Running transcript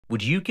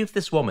Would you give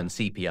this woman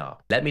CPR?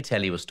 Let me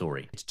tell you a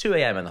story. It's 2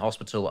 a.m. in the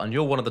hospital and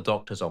you're one of the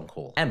doctors on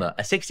call. Emma,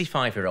 a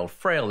 65-year-old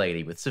frail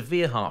lady with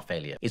severe heart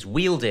failure, is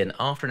wheeled in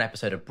after an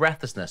episode of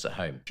breathlessness at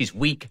home. She's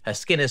weak, her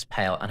skin is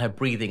pale, and her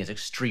breathing is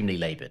extremely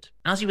laboured.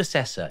 As you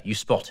assess her, you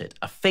spotted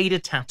a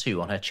faded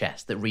tattoo on her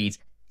chest that reads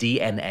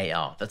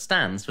DNAR, that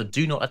stands for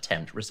Do Not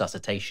Attempt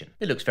Resuscitation.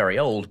 It looks very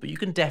old, but you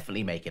can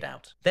definitely make it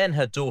out. Then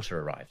her daughter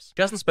arrives.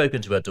 She hasn't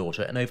spoken to her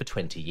daughter in over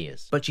 20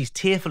 years, but she's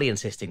tearfully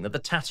insisting that the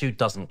tattoo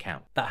doesn't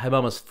count, that her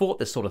mum has fought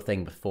this sort of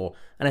thing before,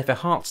 and if her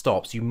heart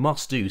stops, you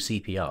must do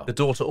CPR. The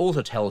daughter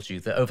also tells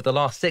you that over the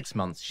last 6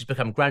 months, she's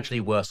become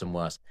gradually worse and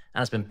worse, and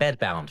has been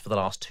bedbound for the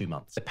last 2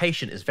 months. The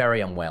patient is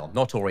very unwell,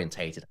 not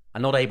orientated,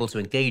 and not able to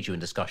engage you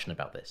in discussion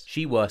about this.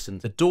 She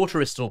worsens, the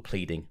daughter is still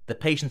pleading, the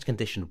patient's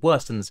condition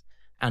worsens,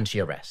 and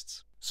she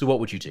arrests. So what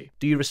would you do?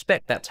 Do you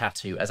respect that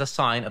tattoo as a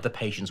sign of the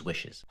patient's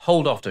wishes?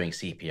 Hold off doing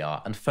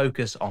CPR and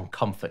focus on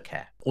comfort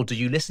care? Or do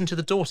you listen to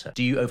the daughter?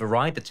 Do you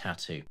override the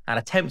tattoo and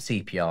attempt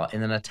CPR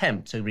in an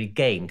attempt to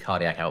regain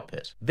cardiac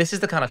output? This is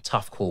the kind of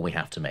tough call we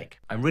have to make.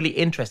 I'm really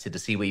interested to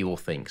see what you all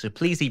think, so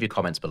please leave your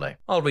comments below.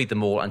 I'll read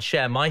them all and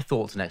share my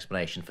thoughts and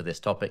explanation for this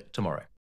topic tomorrow.